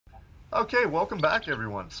Okay, welcome back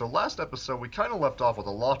everyone. So last episode we kind of left off with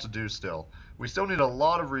a lot to do still. We still need a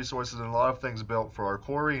lot of resources and a lot of things built for our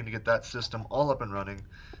quarry and to get that system all up and running.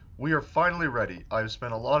 We are finally ready. I've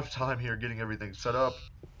spent a lot of time here getting everything set up.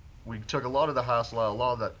 We took a lot of the hassle out, a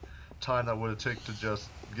lot of that time that would have taken to just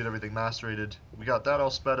get everything macerated. We got that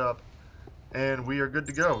all sped up and we are good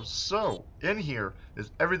to go. So, in here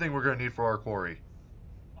is everything we're going to need for our quarry.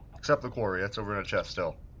 Except the quarry, that's over in a chest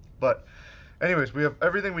still. But anyways, we have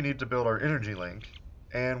everything we need to build our energy link,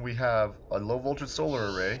 and we have a low voltage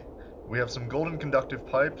solar array, we have some golden conductive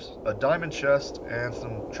pipes, a diamond chest, and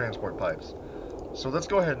some transport pipes. So let's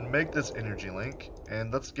go ahead and make this energy link,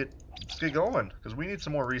 and let's get going, because we need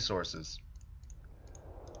some more resources.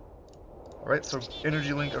 Alright, so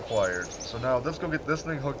energy link acquired. So now let's go get this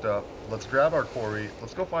thing hooked up, let's grab our quarry,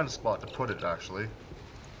 let's go find a spot to put it actually.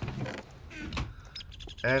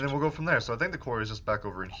 And then we'll go from there. So I think the quarry is just back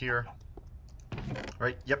over in here.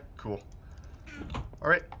 Right, yep, cool.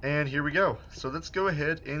 Alright, and here we go. So let's go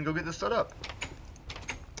ahead and go get this set up.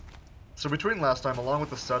 So between last time, along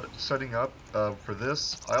with the setting up for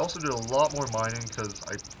this, I also did a lot more mining because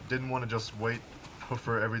I didn't want to just wait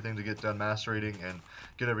for everything to get done macerating and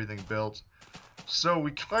get everything built. So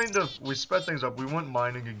we sped things up, we went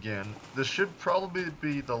mining again. This should probably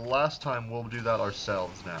be the last time we'll do that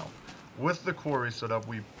ourselves now. With the quarry set up,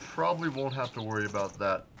 we probably won't have to worry about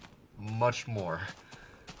that much more.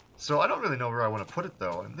 So I don't really know where I want to put it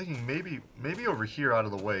though. I'm thinking maybe over here out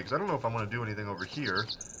of the way, because I don't know if I want to do anything over here.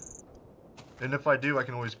 And if I do, we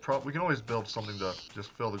can always build something to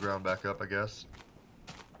just fill the ground back up, I guess.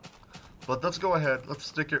 But let's go ahead, let's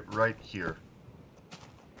stick it right here.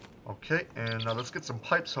 Okay, and now let's get some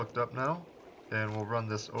pipes hooked up now. And we'll run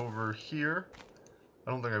this over here.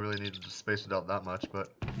 I don't think I really needed to space it out that much,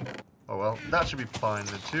 but oh well, that should be fine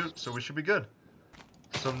then too, so we should be good.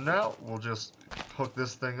 So now we'll just hook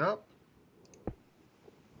this thing up,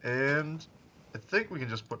 and I think we can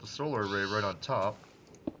just put the solar array right on top.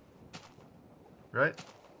 Right?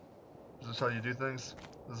 Is this how you do things?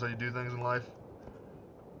 This is how you do things in life?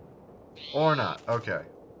 Or not? Okay.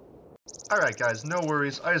 Alright guys, no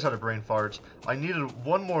worries, I just had a brain fart. I needed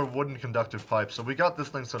one more wooden conductive pipe, so we got this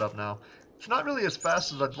thing set up now. It's not really as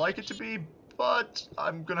fast as I'd like it to be, but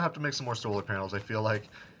I'm gonna have to make some more solar panels, I feel like.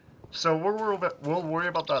 So we'll worry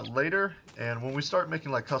about that later, and when we start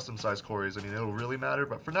making like custom size quarries, I mean it'll really matter,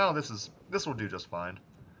 but for now this will do just fine.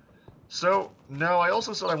 So now I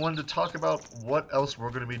also said I wanted to talk about what else we're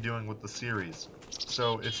going to be doing with the series.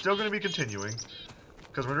 So it's still going to be continuing,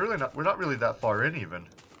 because we're not really that far in even.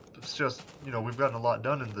 It's just, you know, we've gotten a lot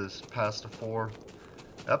done in this past 4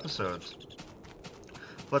 episodes.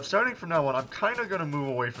 But starting from now on, I'm kind of going to move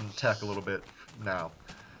away from tech a little bit now.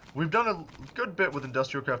 We've done a good bit with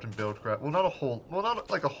industrial craft and buildcraft. Well,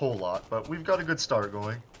 not like a whole lot, but we've got a good start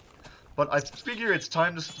going. But I figure it's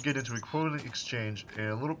time to get into equivalent exchange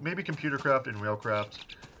and maybe computer craft and railcraft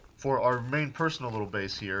for our main personal little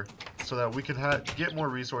base here, so that we can get more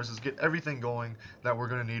resources, get everything going that we're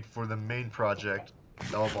going to need for the main project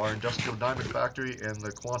of our industrial diamond factory and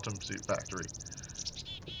the quantum suit factory.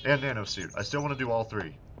 And nano suit. I still want to do all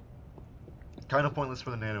 3. Kind of pointless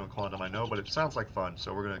for the nano and quantum, I know, but it sounds like fun,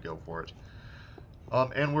 so we're going to go for it.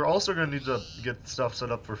 And we're also going to need to get stuff set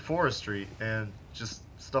up for forestry and just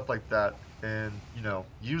stuff like that, and, you know,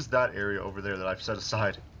 use that area over there that I've set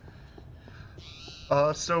aside.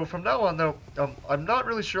 So from now on, though, I'm not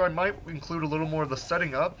really sure. I might include a little more of the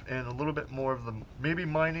setting up and a little bit more of the maybe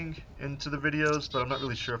mining into the videos, but I'm not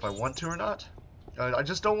really sure if I want to or not. I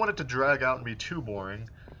just don't want it to drag out and be too boring,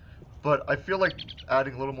 but I feel like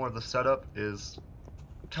adding a little more of the setup is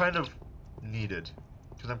kind of needed,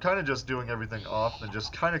 because I'm kind of just doing everything off and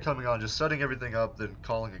just kind of coming on, just setting everything up, then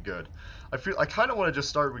calling it good. I kind of want to just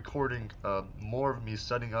start recording more of me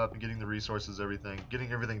setting up and getting the resources,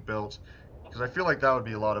 getting everything built, because I feel like that would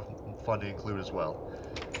be a lot of fun to include as well.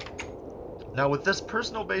 Now with this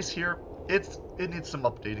personal base here, it needs some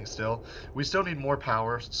updating still. We still need more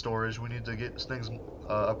power storage. We need to get things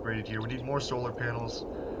upgraded here. We need more solar panels.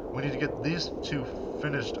 We need to get these 2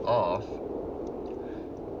 finished off.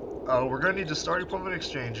 We're going to need to start equivalent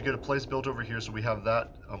exchange, get a place built over here so we have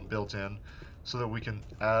that built in, so that we can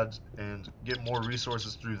add and get more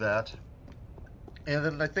resources through that. And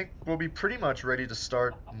then I think we'll be pretty much ready to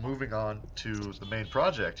start moving on to the main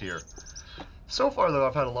project here. So far though,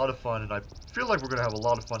 I've had a lot of fun, and I feel like we're going to have a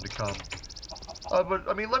lot of fun to come. But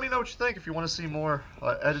I mean, let me know what you think if you want to see more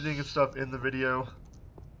editing and stuff in the video.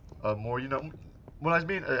 More, you know, when I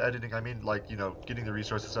mean editing, I mean like, you know, getting the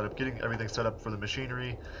resources set up, getting everything set up for the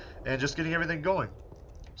machinery, and just getting everything going.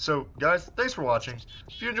 So, guys, thanks for watching.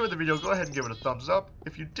 If you enjoyed the video, go ahead and give it a thumbs up.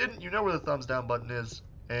 If you didn't, you know where the thumbs down button is,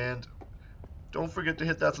 and don't forget to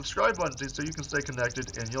hit that subscribe button so you can stay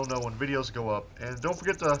connected and you'll know when videos go up. And don't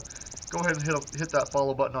forget to go ahead and hit that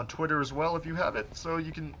follow button on Twitter as well if you have it, so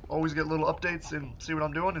you can always get little updates and see what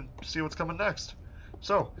I'm doing and see what's coming next.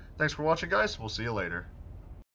 So, thanks for watching, guys. We'll see you later.